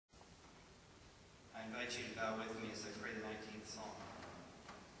invite you to bow with me as I pray the 19th Psalm.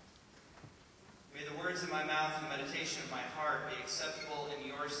 May the words of my mouth and meditation of my heart be acceptable in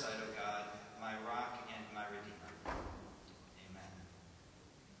your sight, O God, my rock and my redeemer. Amen.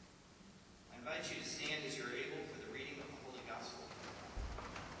 I invite you to stand as you are able for the reading of the Holy Gospel.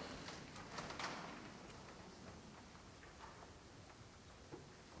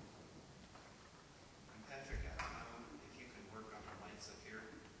 And Patrick, I don't know if you can work on the lights up here.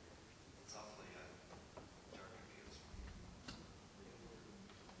 It's awfully dark up here this morning.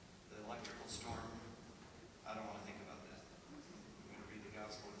 The electrical storm, I don't want to think about that. I'm going to read the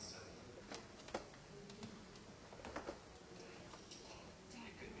Gospel instead.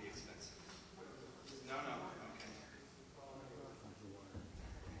 It could be expensive. No, okay.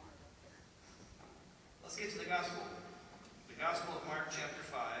 Let's get to the Gospel. The Gospel of Mark chapter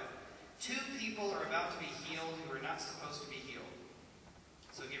 5. Two people are about to be healed who are not supposed to be healed.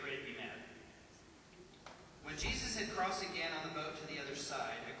 So get ready to be mad. When Jesus had crossed again on the boat to the other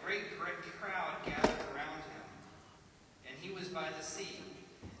side, a great crowd gathered around him, and he was by the sea.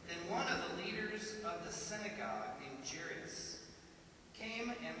 Then one of the leaders of the synagogue, named Jairus, came,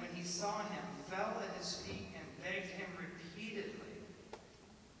 and when he saw him, fell at his feet and begged him repeatedly,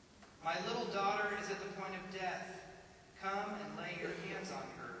 "My little daughter is at the point of death. Come and lay your hands on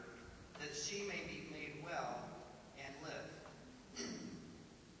her, that she may be made well and live."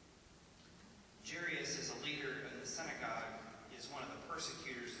 Jairus, as a leader in the synagogue, is one of the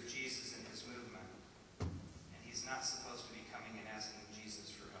persecutors of Jesus in his movement. And he's not supposed to be coming and asking Jesus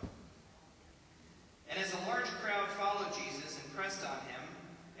for help. And as a large crowd followed Jesus and pressed on him,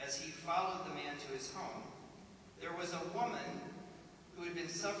 as he followed the man to his home, there was a woman who had been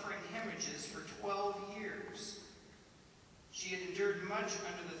suffering hemorrhages for 12 years. She had endured much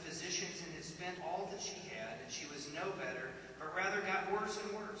under the physicians and had spent all that she had, and she was no better, but rather got worse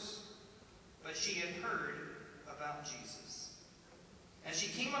and worse. But she had heard about Jesus. And she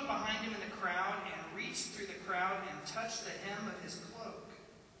came up behind him in the crowd and reached through the crowd and touched the hem of his cloak.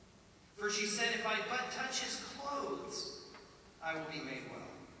 For she said, "If I but touch his clothes, I will be made well."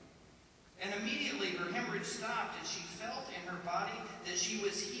 And immediately her hemorrhage stopped, and she felt in her body that she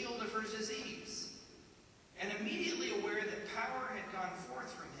was healed of her disease. And immediately aware that power had gone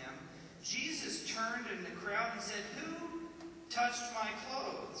forth from him, Jesus turned in the crowd and said, "Who touched my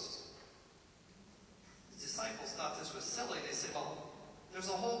clothes?" His disciples thought this was silly. They said, "Well, there's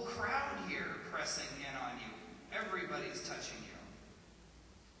a whole crowd here pressing in on you. Everybody's touching you."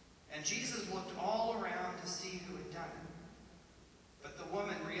 And Jesus looked all around to see who had done it. But the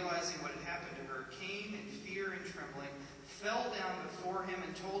woman, realizing what had happened to her, came in fear and trembling, fell down before him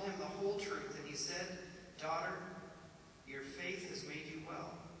and told him the whole truth. And he said, "Daughter, your faith has made you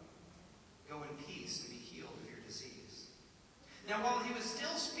well. Go in peace and be healed of your disease." Now while he was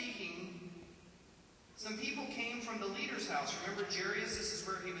still speaking, some people came from the leader's house. Remember Jairus? This is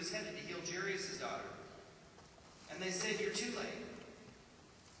where he was headed to heal Jairus' daughter. And they said, "You're too late.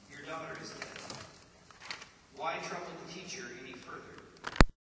 Your daughter is dead. Why trouble the teacher any further?"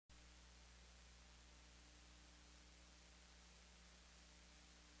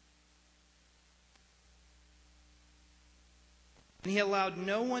 And he allowed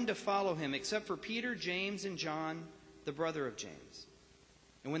no one to follow him except for Peter, James, and John, the brother of James.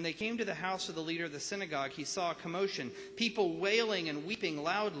 And when they came to the house of the leader of the synagogue, he saw a commotion, people wailing and weeping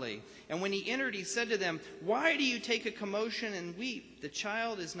loudly. And when he entered, he said to them, "Why do you take a commotion and weep? The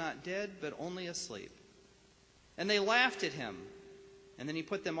child is not dead, but only asleep." And they laughed at him. And then he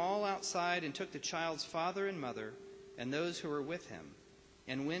put them all outside and took the child's father and mother and those who were with him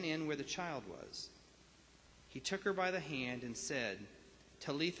and went in where the child was. He took her by the hand and said,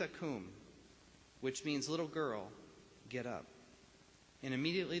 "Talitha cum," which means, "Little girl, get up." And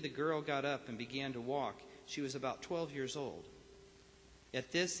immediately the girl got up and began to walk. She was about 12 years old.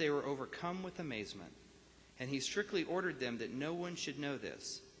 At this they were overcome with amazement. And he strictly ordered them that no one should know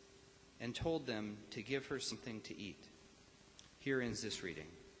this, and told them to give her something to eat. Here ends this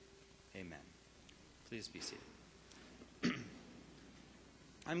reading. Amen. Please be seated.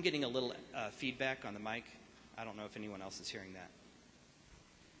 I'm getting a little feedback on the mic. I don't know if anyone else is hearing that.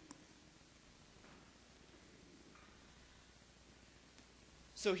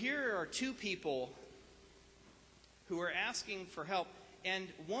 So here are two people who are asking for help, and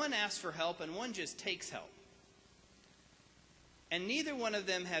one asks for help and one just takes help. And neither one of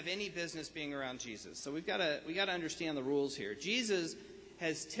them have any business being around Jesus. So we got to understand the rules here. Jesus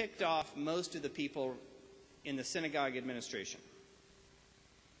has ticked off most of the people in the synagogue administration.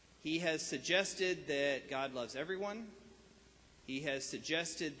 He has suggested that God loves everyone. He has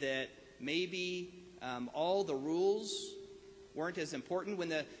suggested that maybe all the rules weren't as important. When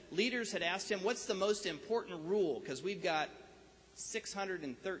the leaders had asked him, what's the most important rule? Because we've got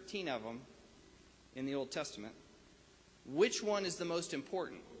 613 of them in the Old Testament. Which one is the most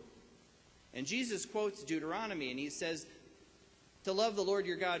important? And Jesus quotes Deuteronomy, and he says, to love the Lord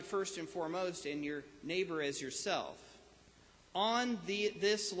your God first and foremost, and your neighbor as yourself. On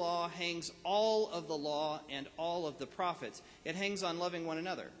this law hangs all of the law and all of the prophets. It hangs on loving one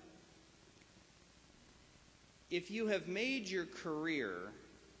another. If you have made your career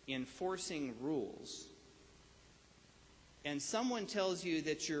enforcing rules, and someone tells you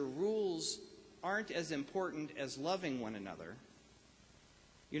that your rules aren't as important as loving one another,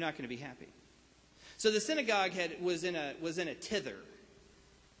 you're not going to be happy. So the synagogue was in a tither.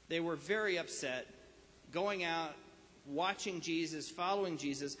 They were very upset, going out, watching Jesus, following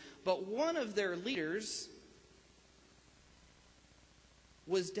Jesus. But one of their leaders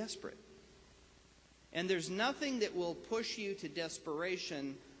was desperate. And there's nothing that will push you to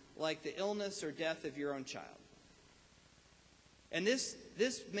desperation like the illness or death of your own child. And this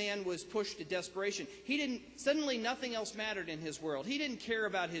man was pushed to desperation. Suddenly nothing else mattered in his world. He didn't care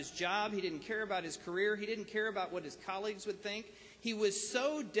about his job. He didn't care about his career. He didn't care about what his colleagues would think. He was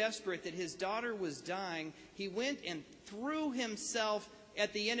so desperate that his daughter was dying, he went and threw himself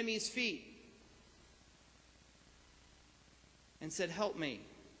at the enemy's feet and said, help me.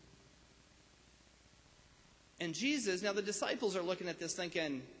 And Jesus, now the disciples are looking at this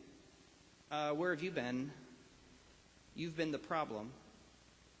thinking, where have you been? You've been the problem.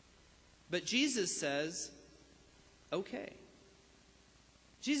 But Jesus says, okay.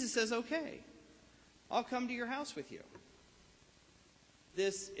 Jesus says, okay, I'll come to your house with you.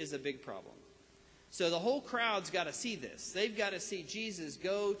 This is a big problem. So the whole crowd's got to see this. They've got to see Jesus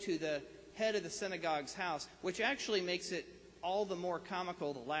go to the head of the synagogue's house, which actually makes it all the more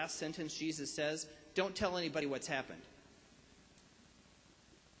comical. The last sentence Jesus says, don't tell anybody what's happened.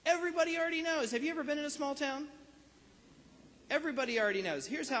 Everybody already knows. Have you ever been in a small town? Everybody already knows.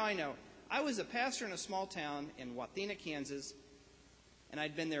 Here's how I know. I was a pastor in a small town in Wathena, Kansas, and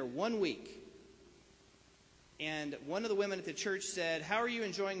I'd been there 1 week. And one of the women at the church said, how are you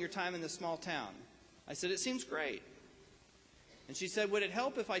enjoying your time in this small town? I said, it seems great. And she said, would it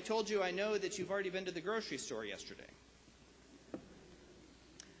help if I told you I know that you've already been to the grocery store yesterday?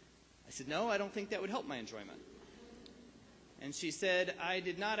 I said, no, I don't think that would help my enjoyment. And she said, I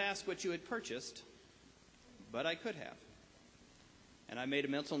did not ask what you had purchased, but I could have. And I made a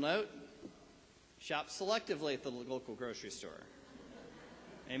mental note, shop selectively at the local grocery store.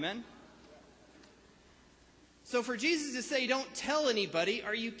 Amen? So for Jesus to say, don't tell anybody,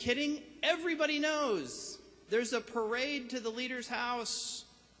 are you kidding? Everybody knows. There's a parade to the leader's house.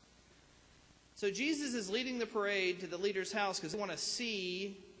 So Jesus is leading the parade to the leader's house because they want to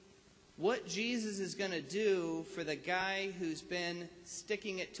see what Jesus is going to do for the guy who's been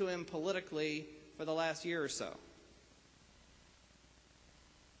sticking it to him politically for the last year or so.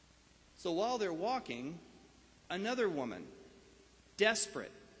 So while they're walking, another woman,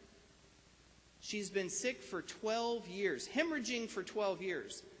 desperate. She's been sick for 12 years, hemorrhaging for 12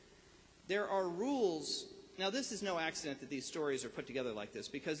 years. There are rules. Now, this is no accident that these stories are put together like this,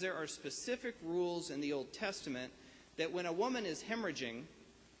 because there are specific rules in the Old Testament that when a woman is hemorrhaging,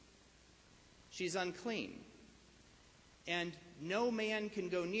 she's unclean. And no man can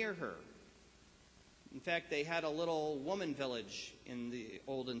go near her. In fact, they had a little woman village in the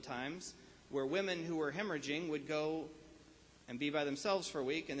olden times where women who were hemorrhaging would go and be by themselves for a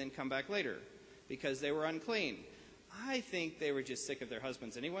week and then come back later because they were unclean. I think they were just sick of their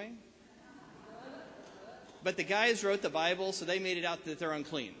husbands anyway. But the guys wrote the Bible, so they made it out that they're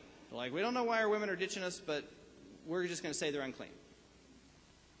unclean. They're like, we don't know why our women are ditching us, but we're just going to say they're unclean.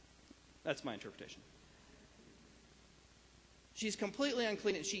 That's my interpretation. She's completely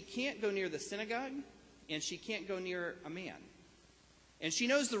unclean, and she can't go near the synagogue, and she can't go near a man. And she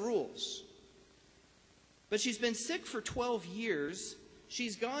knows the rules. But she's been sick for 12 years.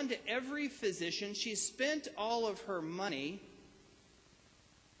 She's gone to every physician. She's spent all of her money.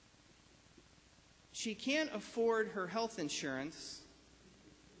 She can't afford her health insurance.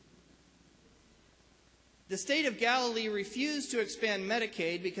 The state of Galilee refused to expand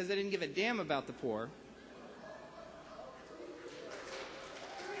Medicaid because they didn't give a damn about the poor.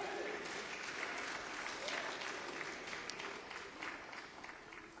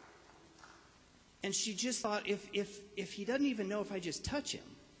 And she just thought, if he doesn't even know if I just touch him,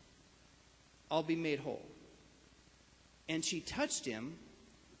 I'll be made whole. And she touched him,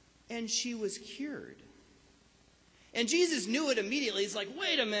 and she was cured. And Jesus knew it immediately. He's like,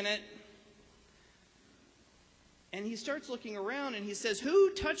 wait a minute. And he starts looking around and he says, "Who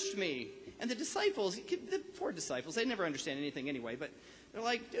touched me?" And the disciples, the poor disciples, they never understand anything anyway, but they're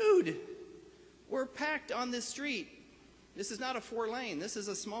like, "Dude, we're packed on this street. This is not a 4-lane. This is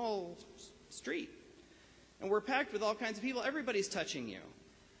a small street. And we're packed with all kinds of people. Everybody's touching you."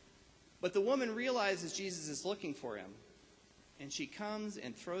 But the woman realizes Jesus is looking for him. And she comes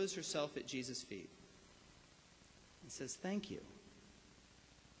and throws herself at Jesus' feet and says, "Thank you.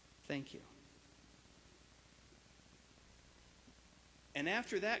 Thank you." And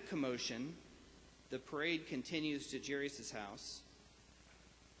after that commotion, the parade continues to Jairus' house.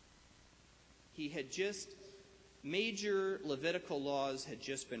 Major Levitical laws had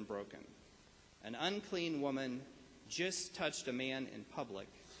just been broken. An unclean woman just touched a man in public.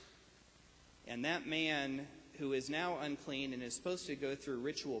 And that man, who is now unclean and is supposed to go through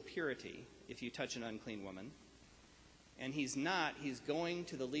ritual purity if you touch an unclean woman, and he's not, he's going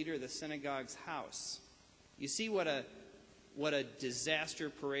to the leader of the synagogue's house. You see what a disaster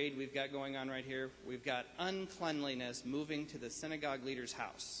parade we've got going on right here? We've got uncleanliness moving to the synagogue leader's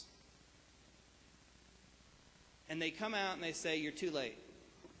house. And they come out and they say, "You're too late.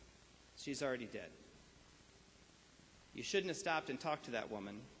 She's already dead. You shouldn't have stopped and talked to that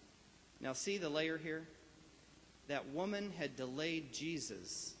woman." Now see the layer here? That woman had delayed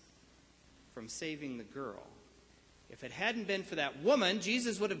Jesus from saving the girl. If it hadn't been for that woman,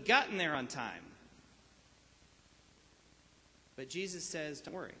 Jesus would have gotten there on time. But Jesus says,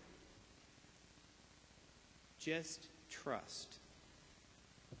 "Don't worry. Just trust."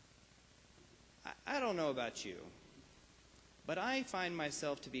 I don't know about you, but I find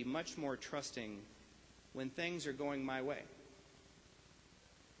myself to be much more trusting when things are going my way.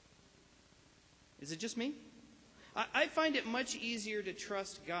 Is it just me? I find it much easier to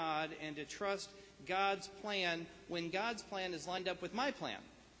trust God and to trust God's plan when God's plan is lined up with my plan.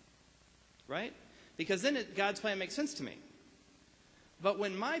 Right? Because then God's plan makes sense to me. But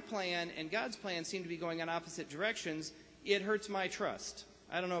when my plan and God's plan seem to be going in opposite directions, it hurts my trust.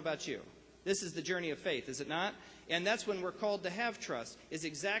 I don't know about you. This is the journey of faith, is it not? And that's when we're called to have trust, is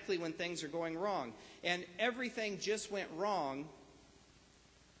exactly when things are going wrong. And everything just went wrong.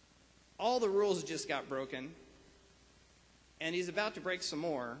 All the rules just got broken. And he's about to break some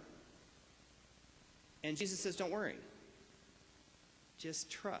more. And Jesus says, "Don't worry. Just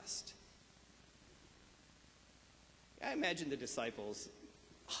trust." I imagine the disciples.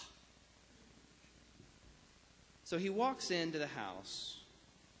 So he walks into the house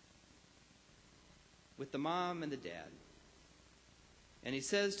with the mom and the dad. And he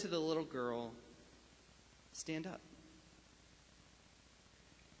says to the little girl, "Stand up."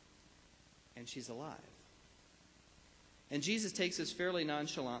 And she's alive. And Jesus takes this fairly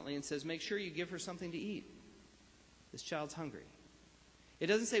nonchalantly and says, "Make sure you give her something to eat. This child's hungry." It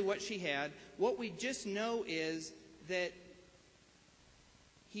doesn't say what she had. What we just know is that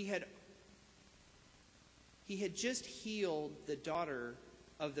he had just healed the daughter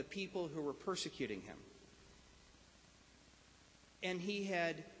of the people who were persecuting him. And he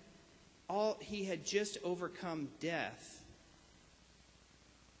had just overcome death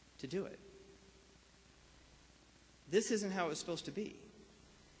to do it. This isn't how it was supposed to be.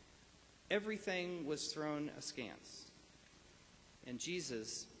 Everything was thrown askance. And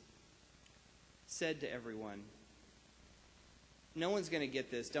Jesus said to everyone, "No one's going to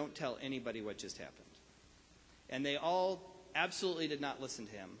get this. Don't tell anybody what just happened." And they all absolutely did not listen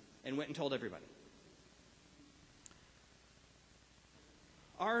to him and went and told everybody.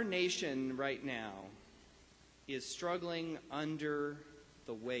 Our nation right now is struggling under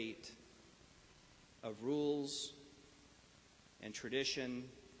the weight of rules and tradition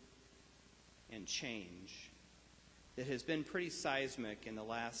and change that has been pretty seismic in the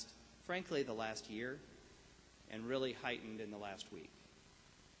last year, and really heightened in the last week.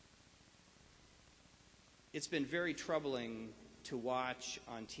 It's been very troubling to watch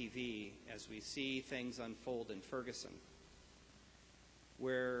on TV as we see things unfold in Ferguson,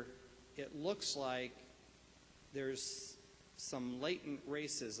 where it looks like there's some latent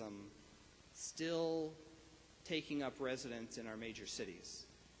racism still taking up residence in our major cities.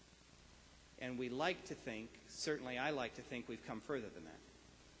 And we like to think, certainly I like to think, we've come further than that.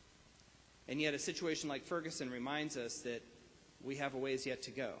 And yet a situation like Ferguson reminds us that we have a ways yet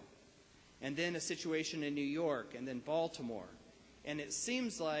to go. And then a situation in New York, and then Baltimore. And it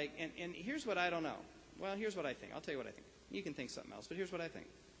seems like, and here's what I don't know. Well, here's what I think. I'll tell you what I think. You can think something else, but here's what I think.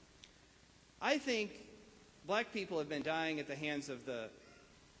 I think black people have been dying at the hands of the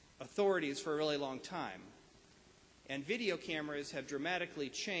authorities for a really long time. And video cameras have dramatically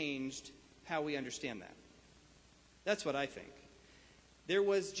changed how we understand that. That's what I think. There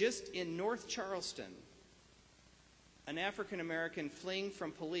was just in North Charleston an African American fleeing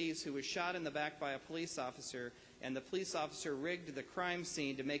from police who was shot in the back by a police officer, and the police officer rigged the crime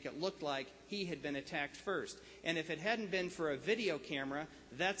scene to make it look like he had been attacked first. And if it hadn't been for a video camera,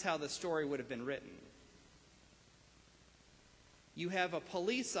 that's how the story would have been written. You have a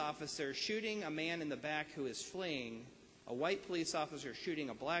police officer shooting a man in the back who is fleeing, a white police officer shooting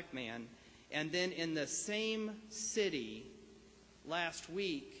a black man, and then in the same city last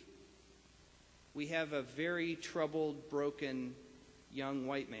week, we have a very troubled, broken young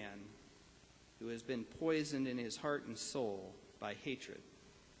white man who has been poisoned in his heart and soul by hatred,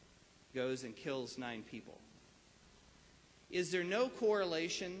 goes and kills 9 people. Is there no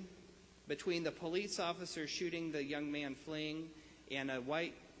correlation between the police officer shooting the young man fleeing and a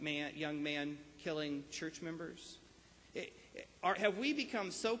white young man killing church members? Have we become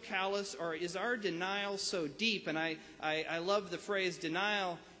so callous, or is our denial so deep? And I love the phrase,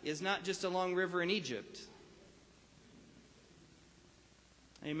 denial is not just a long river in Egypt.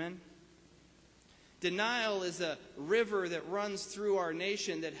 Amen? Denial is a river that runs through our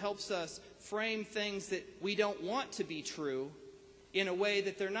nation that helps us frame things that we don't want to be true in a way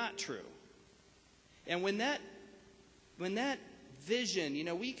that they're not true. And when that vision,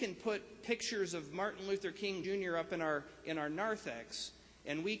 we can put pictures of Martin Luther King Jr. up in our narthex,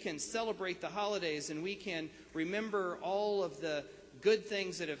 and we can celebrate the holidays, and we can remember all of the good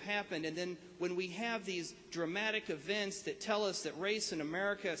things that have happened. And then when we have these dramatic events that tell us that race in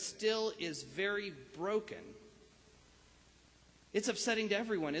America still is very broken, it's upsetting to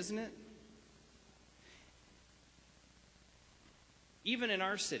everyone, isn't it? Even in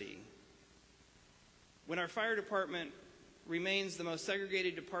our city, when our fire department remains the most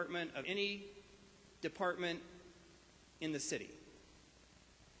segregated department of any department in the city,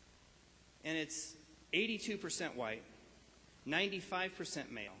 and it's 82% white,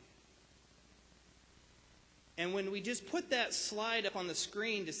 95% male. And when we just put that slide up on the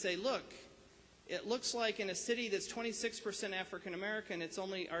screen to say, look, it looks like in a city that's 26% African American,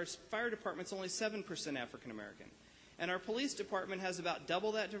 our fire department's only 7% African American. And our police department has about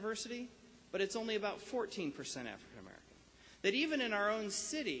double that diversity, but it's only about 14% African American. That even in our own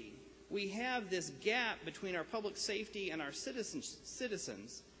city, we have this gap between our public safety and our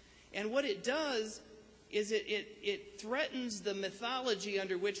citizens. And what it does is it threatens the mythology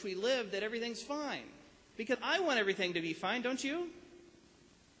under which we live that everything's fine. Because I want everything to be fine, don't you?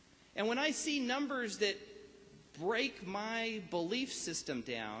 And when I see numbers that break my belief system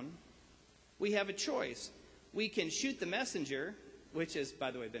down, we have a choice. We can shoot the messenger, which has, by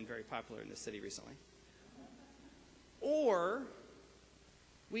the way, been very popular in this city recently. Or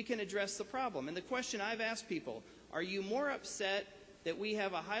we can address the problem. And the question I've asked people, are you more upset that we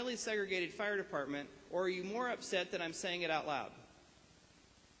have a highly segregated fire department, or are you more upset that I'm saying it out loud?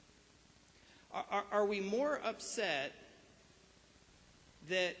 Are we more upset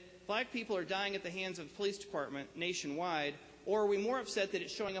that black people are dying at the hands of the police department nationwide, or are we more upset that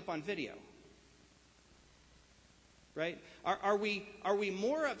it's showing up on video? Right? Are we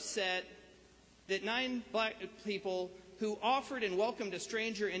more upset that 9 black people who offered and welcomed a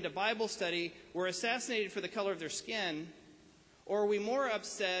stranger into Bible study were assassinated for the color of their skin, or are we more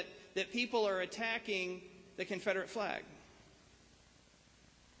upset that people are attacking the Confederate flag?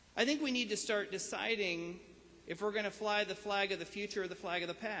 I think we need to start deciding if we're going to fly the flag of the future or the flag of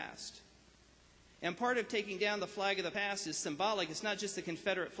the past. And part of taking down the flag of the past is symbolic. It's not just the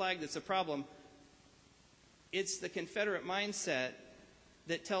Confederate flag that's a problem. It's the Confederate mindset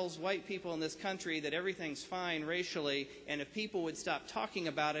that tells white people in this country that everything's fine racially, and if people would stop talking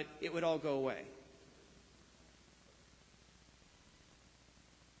about it, it would all go away.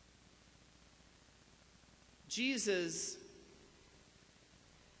 Jesus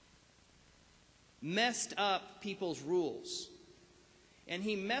messed up people's rules. And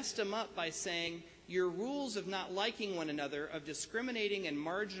he messed them up by saying, your rules of not liking one another, of discriminating and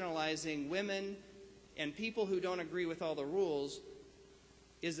marginalizing women and people who don't agree with all the rules,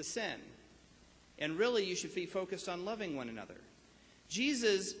 is a sin. And really, you should be focused on loving one another.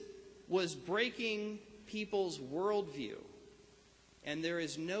 Jesus was breaking people's worldview. And there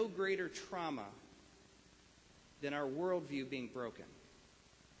is no greater trauma than our worldview being broken.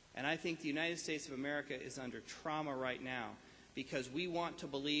 And I think the United States of America is under trauma right now because we want to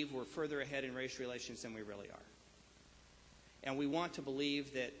believe we're further ahead in race relations than we really are. And we want to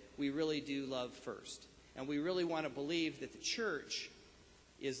believe that we really do love first. And we really want to believe that the church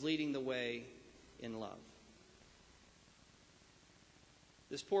is leading the way in love.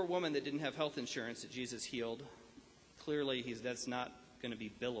 This poor woman that didn't have health insurance that Jesus healed, clearly that's not going to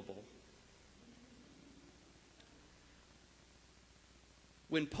be billable.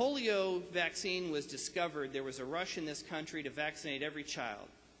 When polio vaccine was discovered, there was a rush in this country to vaccinate every child,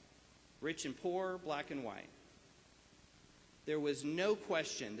 rich and poor, black and white. There was no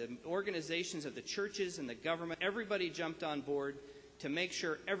question. The organizations of the churches and the government, everybody jumped on board to make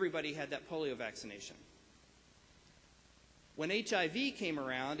sure everybody had that polio vaccination. When HIV came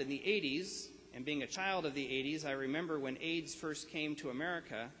around in the 80s, and being a child of the 80s, I remember when AIDS first came to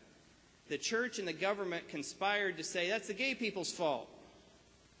America, the church and the government conspired to say, that's the gay people's fault.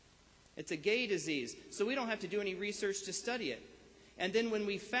 It's a gay disease, so we don't have to do any research to study it. And then when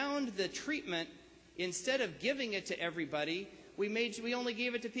we found the treatment, instead of giving it to everybody, we only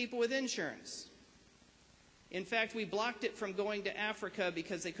gave it to people with insurance. In fact, we blocked it from going to Africa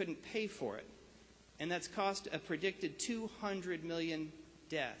because they couldn't pay for it. And that's cost a predicted 200 million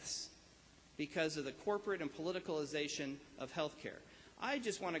deaths because of the corporate and politicalization of healthcare. I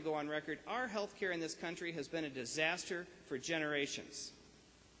just want to go on record. Our healthcare in this country has been a disaster for generations.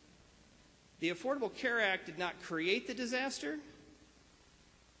 The Affordable Care Act did not create the disaster,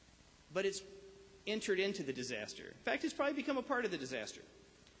 but it's entered into the disaster. In fact, it's probably become a part of the disaster.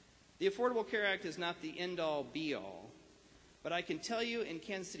 The Affordable Care Act is not the end-all, be-all. But I can tell you in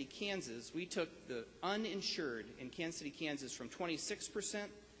Kansas City, Kansas, we took the uninsured in Kansas City, Kansas from 26%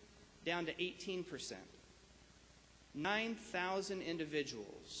 down to 18%. 9,000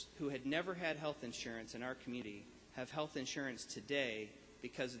 individuals who had never had health insurance in our community have health insurance today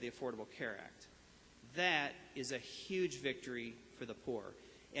because of the Affordable Care Act. That is a huge victory for the poor.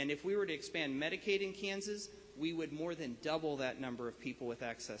 And if we were to expand Medicaid in Kansas, we would more than double that number of people with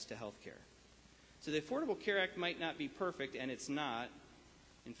access to health care. So the Affordable Care Act might not be perfect, and it's not.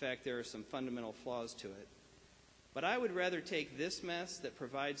 In fact, there are some fundamental flaws to it. But I would rather take this mess that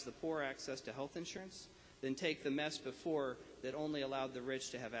provides the poor access to health insurance than take the mess before that only allowed the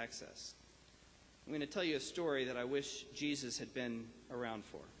rich to have access. I'm going to tell you a story that I wish Jesus had been around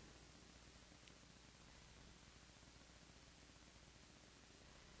for.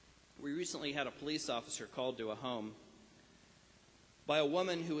 We recently had a police officer called to a home by a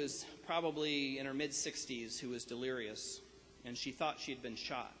woman who was probably in her mid-60s who was delirious, and she thought she had been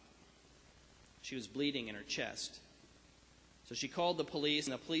shot. She was bleeding in her chest. So she called the police,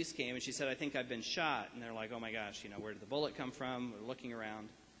 and the police came, and she said, I think I've been shot. And they're like, oh my gosh, where did the bullet come from? We're looking around.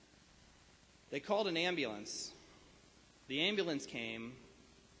 They called an ambulance. The ambulance came.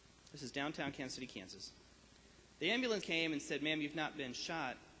 This is downtown Kansas City, Kansas. The ambulance came and said, ma'am, you've not been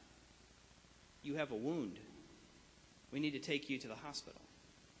shot. You have a wound. We need to take you to the hospital.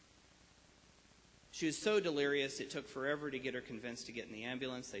 She was so delirious, it took forever to get her convinced to get in the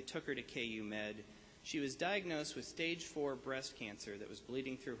ambulance. They took her to KU Med. She was diagnosed with stage 4 breast cancer that was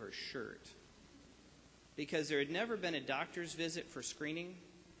bleeding through her shirt. Because there had never been a doctor's visit for screening.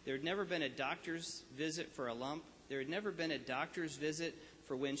 There had never been a doctor's visit for a lump. There had never been a doctor's visit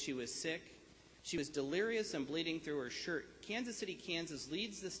for when she was sick. She was delirious and bleeding through her shirt. Kansas City, Kansas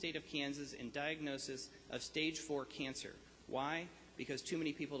leads the state of Kansas in diagnosis of stage 4 cancer. Why? Because too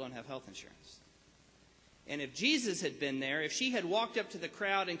many people don't have health insurance. And if Jesus had been there, if she had walked up to the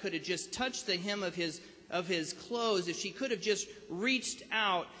crowd and could have just touched the hem of his clothes, if she could have just reached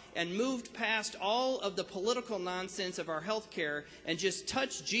out and moved past all of the political nonsense of our health care and just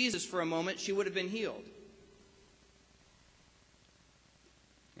touched Jesus for a moment, she would have been healed.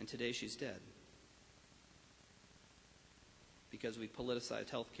 And today she's dead. Because we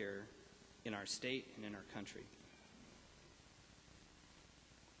politicized health care in our state and in our country.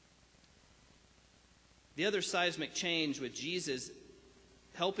 The other seismic change with Jesus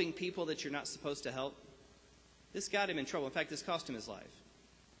helping people that you're not supposed to help, this got him in trouble. In fact, this cost him his life.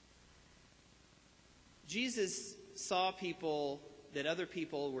 Jesus saw people that other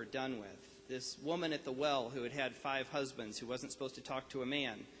people were done with. This woman at the well who had had 5 husbands who wasn't supposed to talk to a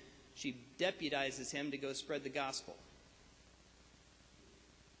man, she deputizes him to go spread the gospel.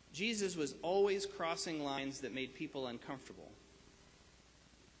 Jesus was always crossing lines that made people uncomfortable.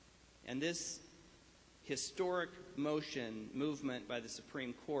 And this historic movement by the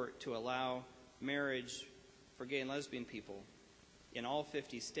Supreme Court to allow marriage for gay and lesbian people in all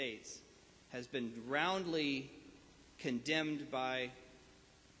 50 states has been roundly condemned by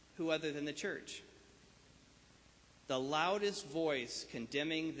who other than the church? The loudest voice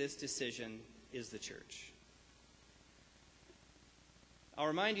condemning this decision is the church. I'll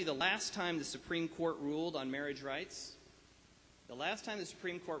remind you, the last time the Supreme Court ruled on marriage rights,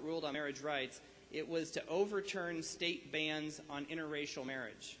 it was to overturn state bans on interracial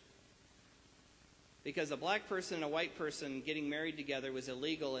marriage. Because a black person and a white person getting married together was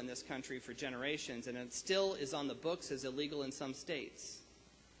illegal in this country for generations, and it still is on the books as illegal in some states.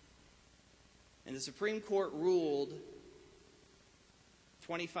 And the Supreme Court ruled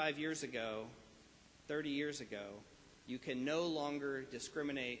 25 years ago, 30 years ago, you can no longer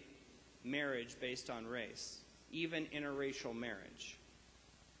discriminate marriage based on race, even interracial marriage.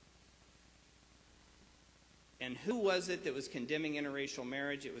 And who was it that was condemning interracial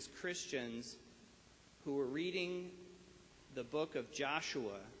marriage? It was Christians who were reading the book of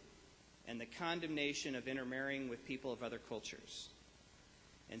Joshua and the condemnation of intermarrying with people of other cultures,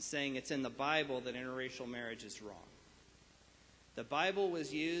 and saying it's in the Bible that interracial marriage is wrong. The Bible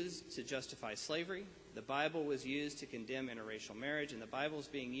was used to justify slavery. The Bible was used to condemn interracial marriage, and the Bible is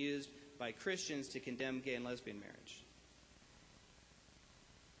being used by Christians to condemn gay and lesbian marriage.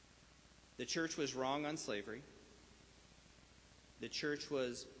 The church was wrong on slavery. The church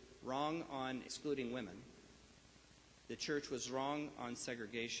was wrong on excluding women. The church was wrong on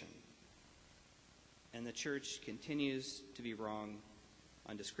segregation. And the church continues to be wrong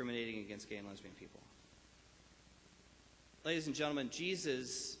on discriminating against gay and lesbian people. Ladies and gentlemen,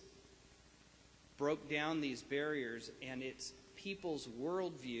 Jesus broke down these barriers, and it's people's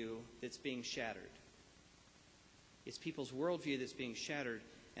worldview that's being shattered. It's people's worldview that's being shattered,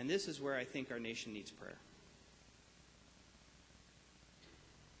 and this is where I think our nation needs prayer.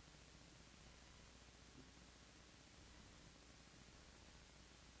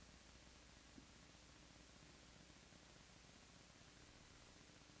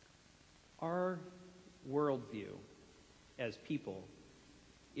 Our worldview as people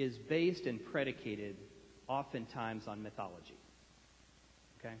is based and predicated oftentimes on mythology.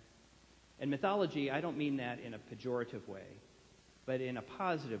 Okay? And mythology, I don't mean that in a pejorative way, but in a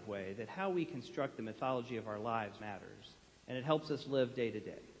positive way, that how we construct the mythology of our lives matters, and it helps us live day to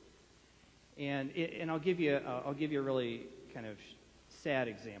day. And I'll give you a really kind of sad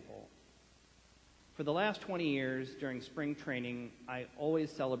example. For the last 20 years, during spring training, I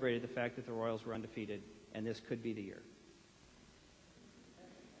always celebrated the fact that the Royals were undefeated, and this could be the year.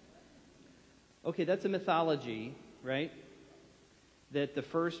 Okay, that's a mythology, right? That the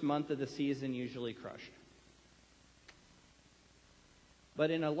first month of the season usually crushed. But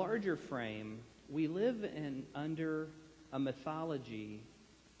in a larger frame, we live under a mythology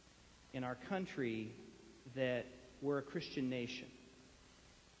in our country that we're a Christian nation.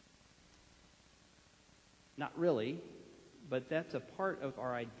 Not really, but that's a part of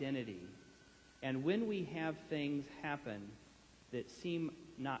our identity. And when we have things happen that seem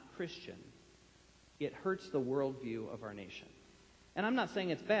not Christian, it hurts the worldview of our nation. And I'm not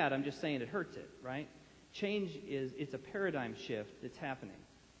saying it's bad, I'm just saying it hurts it, right? Change it's a paradigm shift that's happening.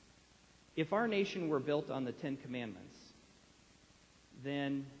 If our nation were built on the Ten Commandments,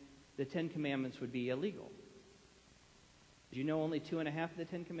 then the Ten Commandments would be illegal. Did you know only 2.5 of the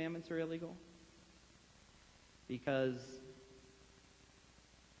Ten Commandments are illegal? Because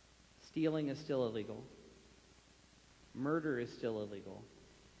stealing is still illegal, murder is still illegal,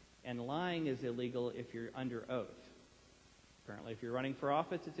 and lying is illegal if you're under oath. Apparently, if you're running for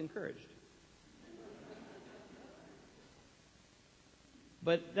office, it's encouraged.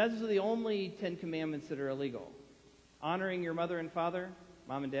 But those are the only 10 commandments that are illegal. Honoring your mother and father,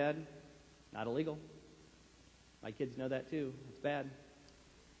 mom and dad, not illegal. My kids know that too. It's bad.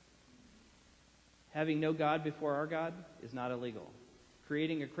 Having no God before our God is not illegal.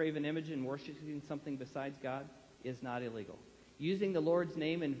 Creating a graven image and worshiping something besides God is not illegal. Using the Lord's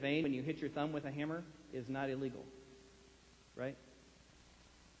name in vain when you hit your thumb with a hammer is not illegal. Right?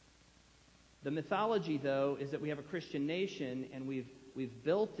 The mythology, though, is that we have a Christian nation and we've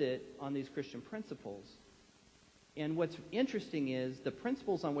built it on these Christian principles. And what's interesting is the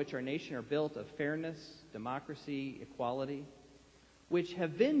principles on which our nation are built of fairness, democracy, equality, which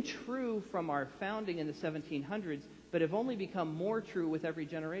have been true from our founding in the 1700s, but have only become more true with every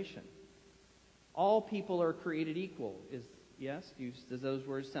generation. All people are created equal. Does those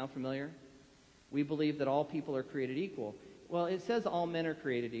words sound familiar? We believe that all people are created equal. Well, it says all men are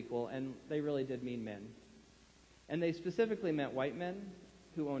created equal, and they really did mean men. And they specifically meant white men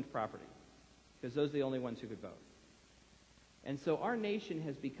who owned property, because those are the only ones who could vote. And so our nation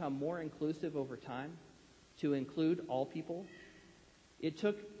has become more inclusive over time to include all people. It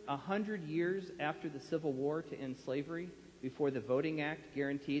took 100 years after the Civil War to end slavery before the Voting Act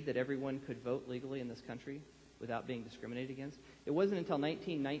guaranteed that everyone could vote legally in this country without being discriminated against. It wasn't until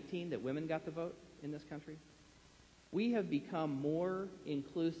 1919 that women got the vote in this country. We have become more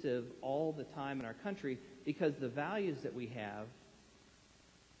inclusive all the time in our country because the values that we have,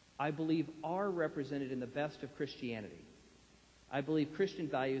 I believe, are represented in the best of Christianity. I believe Christian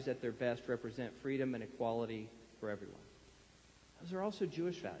values at their best represent freedom and equality for everyone. Those are also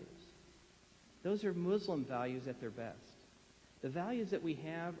Jewish values. Those are Muslim values at their best. The values that we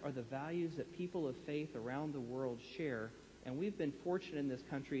have are the values that people of faith around the world share And we've been fortunate in this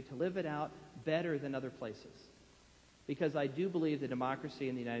country to live it out better than other places. Because I do believe that democracy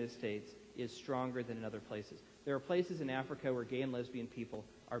in the United States is stronger than in other places. There are places in Africa where gay and lesbian people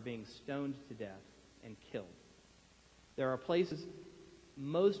are being stoned to death and killed. There are places,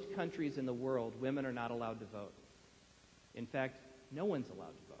 most countries in the world, women are not allowed to vote. In fact, no one's allowed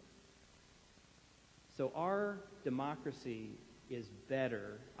to vote. So our democracy is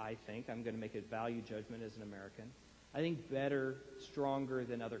better, I think. I'm going to make a value judgment as an American. I think better, stronger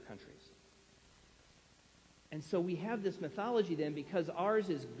than other countries. And so we have this mythology then, because ours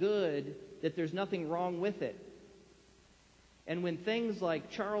is good, that there's nothing wrong with it. And when things like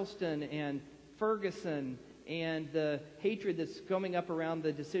Charleston and Ferguson and the hatred that's coming up around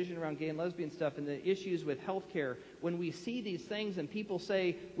the decision around gay and lesbian stuff and the issues with health care, when we see these things and people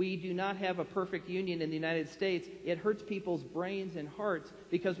say we do not have a perfect union in the United States, it hurts people's brains and hearts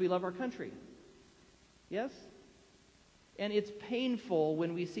because we love our country. Yes? And it's painful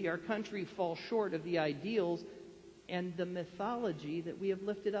when we see our country fall short of the ideals and the mythology that we have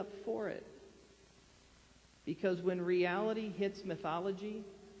lifted up for it. Because when reality hits mythology,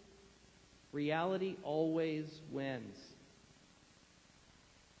 reality always wins.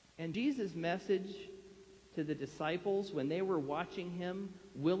 And Jesus' message to the disciples when they were watching him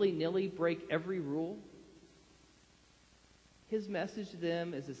willy-nilly break every rule, his message to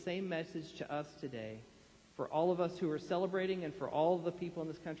them is the same message to us today. For all of us who are celebrating and for all of the people in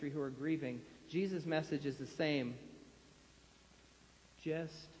this country who are grieving, Jesus' message is the same.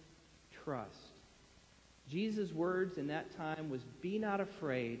 Just trust. Jesus' words in that time was, be not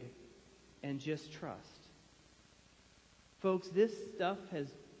afraid and just trust. Folks, this stuff has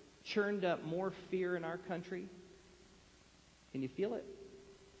churned up more fear in our country. Can you feel it?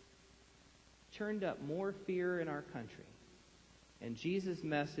 Churned up more fear in our country. And Jesus'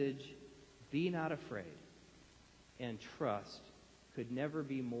 message, be not afraid and trust, could never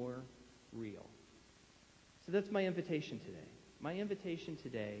be more real. So that's my invitation today. My invitation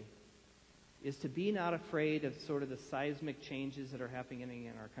today is to be not afraid of sort of the seismic changes that are happening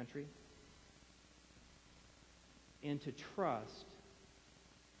in our country, and to trust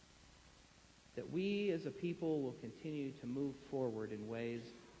that we as a people will continue to move forward in ways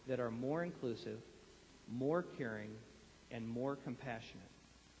that are more inclusive, more caring, and more compassionate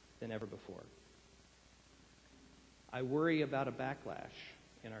than ever before. I worry about a backlash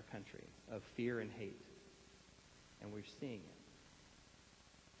in our country of fear and hate, and we're seeing it.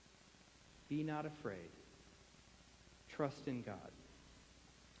 Be not afraid. Trust in God.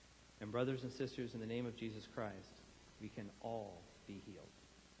 And brothers and sisters, in the name of Jesus Christ, we can all be healed.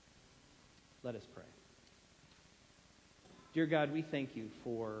 Let us pray. Dear God, we thank you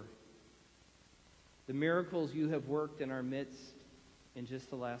for the miracles you have worked in our midst in just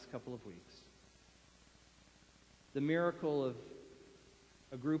the last couple of weeks. The miracle of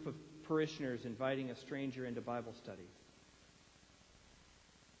a group of parishioners inviting a stranger into Bible study.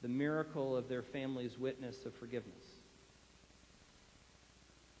 The miracle of their family's witness of forgiveness.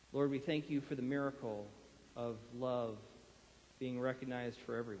 Lord, we thank you for the miracle of love being recognized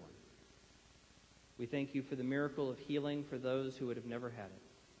for everyone. We thank you for the miracle of healing for those who would have never had it.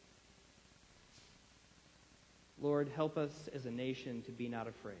 Lord, help us as a nation to be not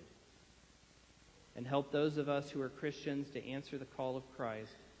afraid. And help those of us who are Christians to answer the call of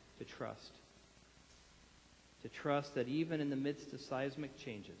Christ to trust. To trust that even in the midst of seismic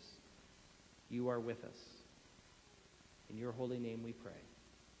changes, you are with us. In your holy name we pray.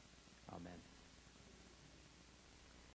 Amen.